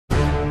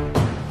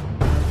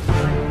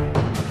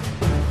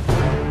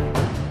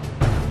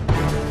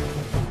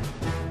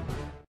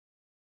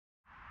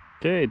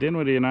Okay,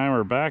 Dinwiddie and I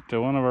were back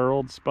to one of our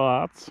old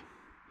spots.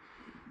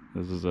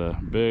 This is a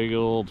big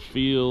old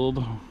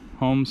field,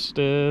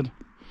 homestead.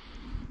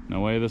 No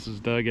way this is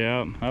dug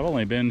out. I've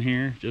only been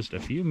here just a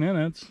few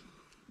minutes.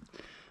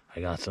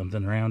 I got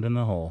something round in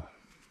the hole.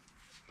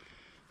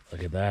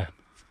 Look at that.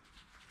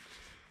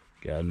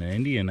 Got an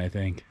Indian, I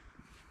think.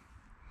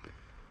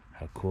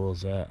 How cool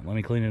is that? Let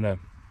me clean it up.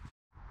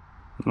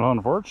 Well,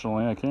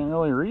 unfortunately, I can't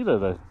really read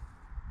it. I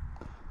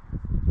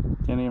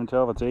can't even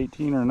tell if it's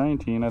 18 or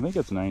 19. I think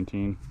it's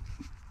 19.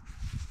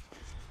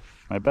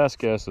 My best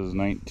guess is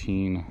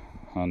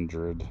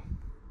 1900.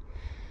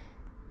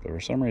 But for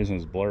some reason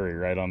it's blurry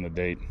right on the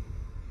date.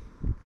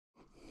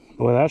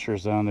 Boy, that sure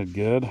sounded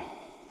good.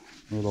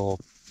 Little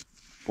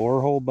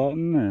borehole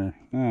button, or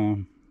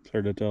no, it's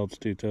hard to tell, it's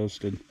too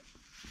toasted.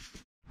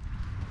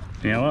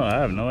 Yeah, well, I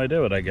have no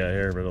idea what I got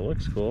here, but it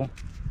looks cool.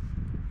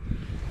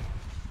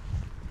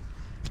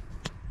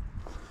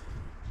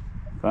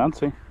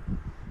 Fancy.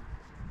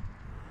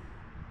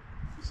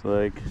 It's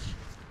like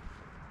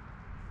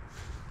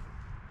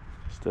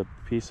just a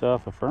piece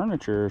off of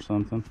furniture or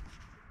something.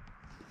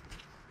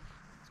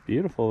 It's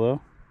beautiful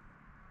though.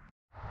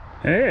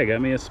 Hey, I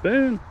got me a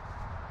spoon.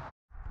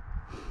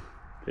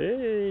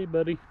 Hey,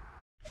 buddy.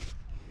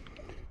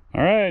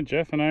 All right,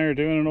 Jeff and I are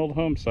doing an old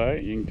home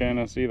site. You can kind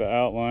of see the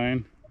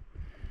outline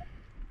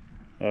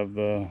of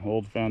the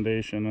old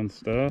foundation and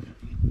stuff.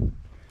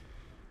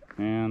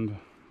 And,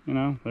 you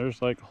know,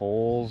 there's like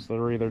holes that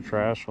are either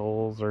trash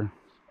holes or,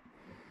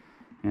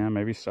 yeah,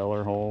 maybe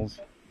cellar holes.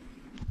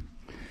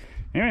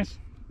 Anyways,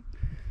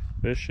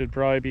 this should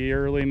probably be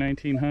early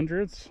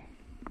 1900s.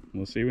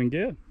 We'll see what we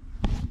can get.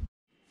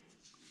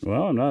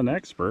 Well, I'm not an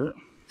expert.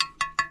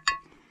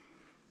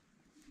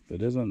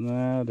 But isn't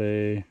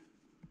that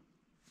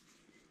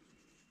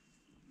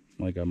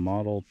like a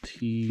Model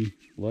T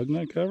lug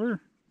nut cover?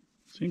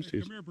 Seems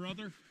too. Come here,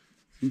 brother.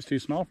 Seems too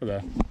small for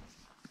that.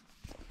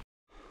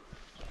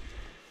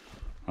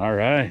 All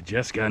right,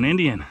 Jeff's got an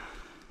Indian.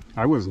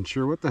 I wasn't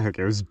sure what the heck.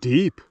 It was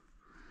deep.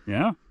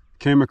 Yeah?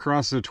 Came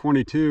across a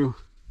 22.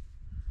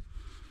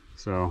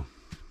 So,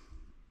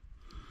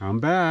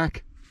 I'm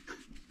back.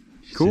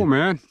 Cool,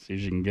 man. See if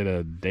you can get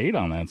a date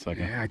on that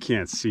sucker. Yeah, I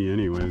can't see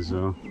anyways,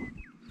 though.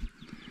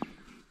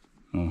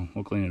 Oh,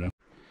 we'll clean it up.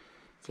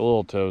 It's a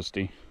little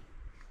toasty.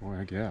 Boy,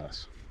 I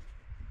guess.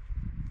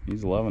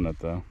 He's loving it,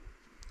 though.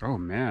 Oh,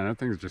 man, that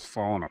thing's just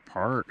falling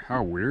apart.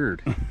 How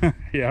weird.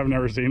 Yeah, I've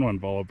never seen one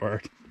fall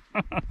apart.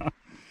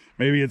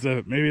 maybe it's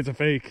a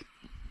fake.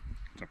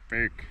 It's a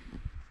fake.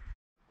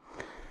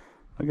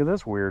 Look at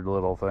this weird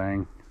little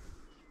thing.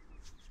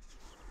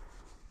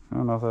 I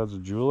don't know if that's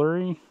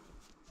jewelry.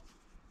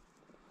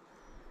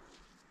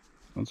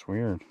 That's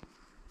weird.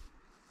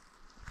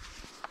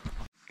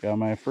 Got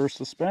my first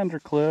suspender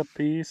clip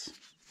piece.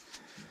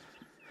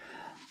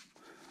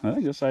 I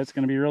think this site's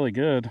going to be really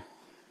good.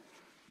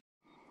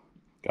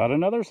 Got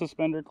another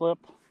suspender clip.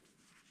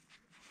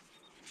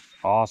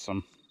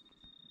 Awesome.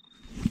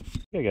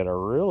 I got a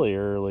really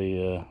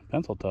early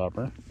pencil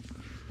topper.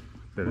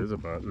 That is a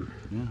button.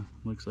 Yeah,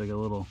 looks like a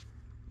little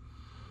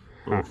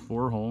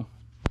 4-hole.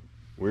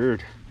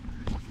 Weird.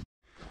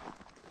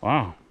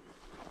 Wow.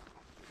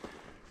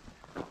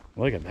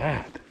 Look at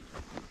that.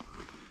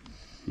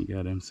 He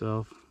got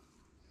himself,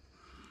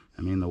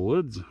 I mean, the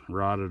wood's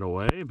rotted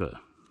away, but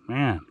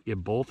man,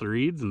 get both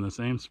reeds in the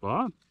same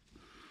spot?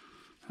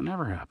 That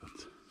never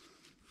happens.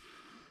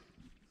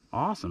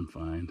 Awesome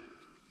find.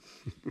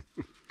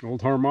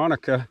 Old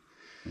harmonica.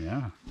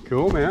 Yeah.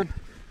 Cool, man.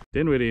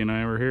 Dinwiddie and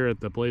I were here at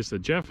the place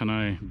that Jeff and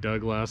I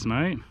dug last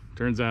night.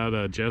 Turns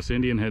out Jeff's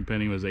Indian head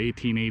penny was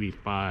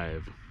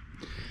 1885.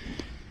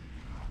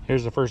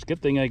 Here's the first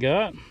good thing I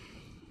got.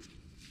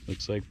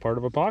 Looks like part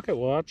of a pocket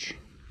watch.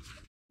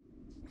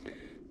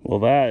 Well,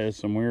 that is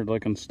some weird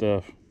looking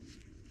stuff.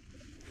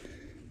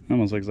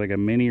 Almost looks like a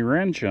mini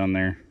wrench on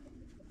there.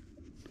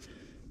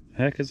 The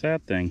heck is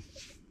that thing?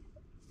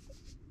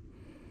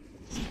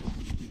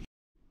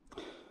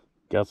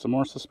 Got some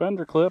more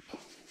suspender clip.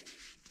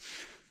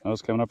 I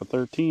was coming up at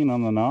 13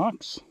 on the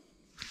Knox.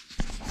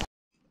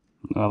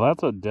 Now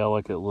that's a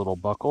delicate little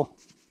buckle.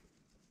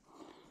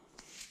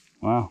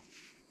 Wow.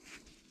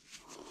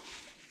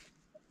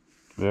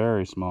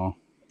 Very small.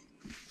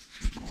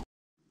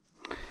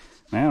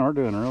 Man, we're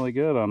doing really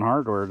good on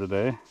hardware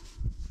today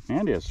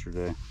and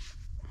yesterday.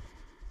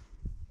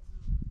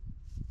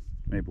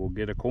 Maybe we'll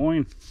get a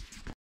coin.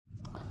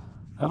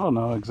 I don't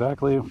know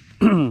exactly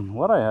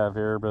what I have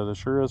here, but it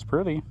sure is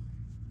pretty.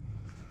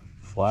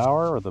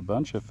 Flower with a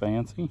bunch of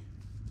fancy.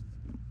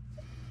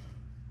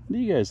 What do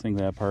you guys think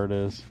that part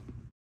is?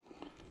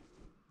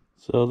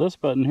 So this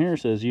button here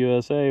says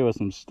USA with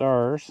some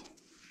stars.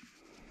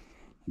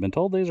 I've been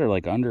told these are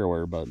like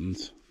underwear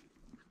buttons.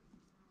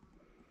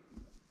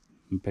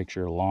 And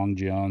picture Long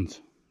Johns.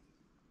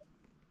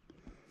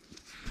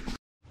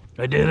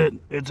 I did it!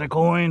 It's a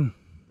coin!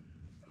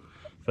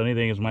 Funny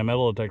thing is my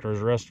metal detector was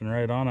resting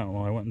right on it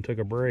while I went and took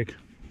a break.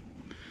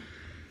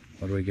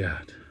 What do we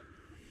got?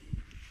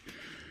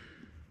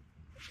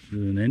 Is it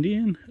an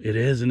Indian? It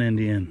is an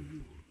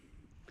Indian.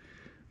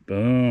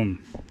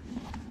 Boom.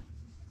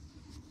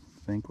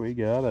 think we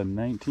got a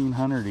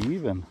 1900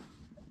 even.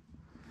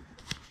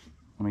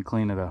 Let me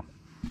clean it up.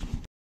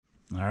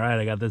 All right,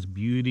 I got this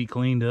beauty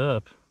cleaned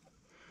up.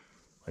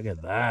 Look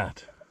at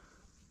that.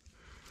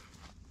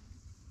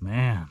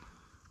 Man.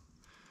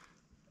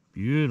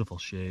 Beautiful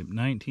shape,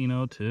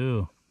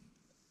 1902.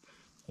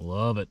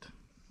 Love it.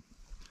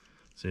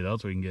 See what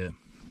else we can get.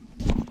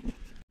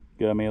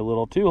 Got me a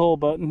little 2-hole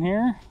button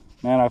here.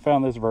 Man, I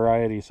found this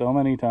variety so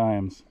many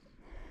times.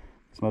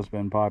 This must have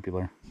been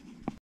popular.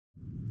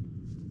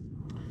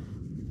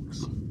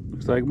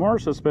 Looks like more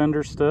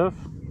suspender stuff.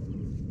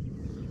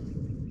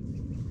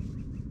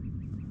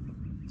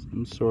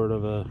 Some sort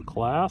of a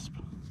clasp.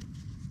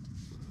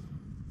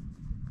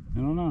 I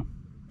don't know.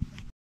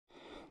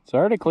 So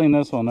I already cleaned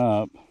this one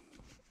up.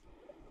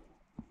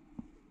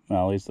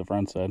 Well, at least the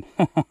front side.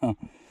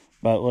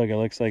 But look, it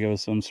looks like it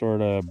was some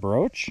sort of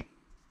brooch.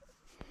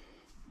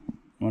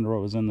 Wonder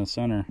what was in the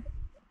center.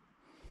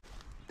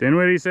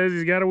 Dinwiddie says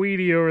he's got a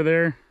weedie over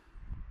there.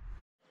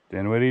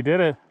 Dinwiddie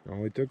did it.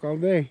 Only took all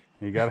day.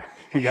 He got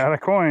a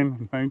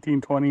coin,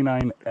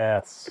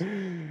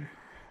 1929S.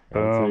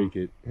 I'll take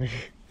it.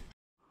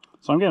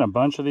 So I'm getting a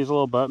bunch of these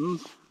little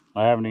buttons.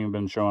 I haven't even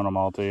been showing them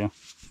all to you.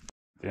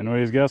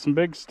 Dinwiddie's got some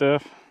big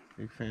stuff.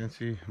 Big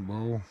fancy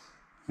bowl.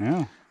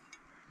 Yeah.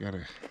 I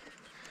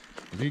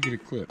did get a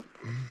clip.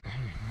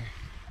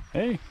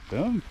 Hey,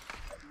 boom.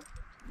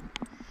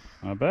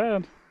 Not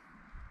bad.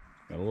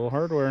 Got a little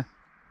hardware.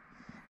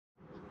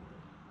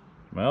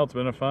 Well, it's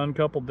been a fun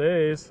couple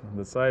days.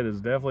 The site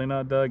is definitely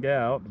not dug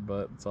out,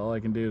 but it's all I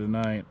can do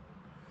tonight.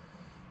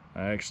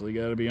 I actually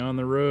got to be on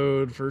the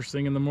road first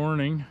thing in the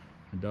morning.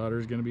 My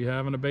daughter's going to be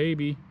having a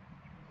baby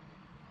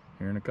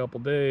here in a couple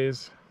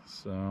days.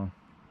 So,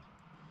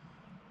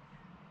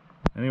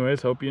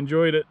 anyways, hope you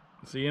enjoyed it.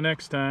 See you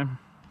next time.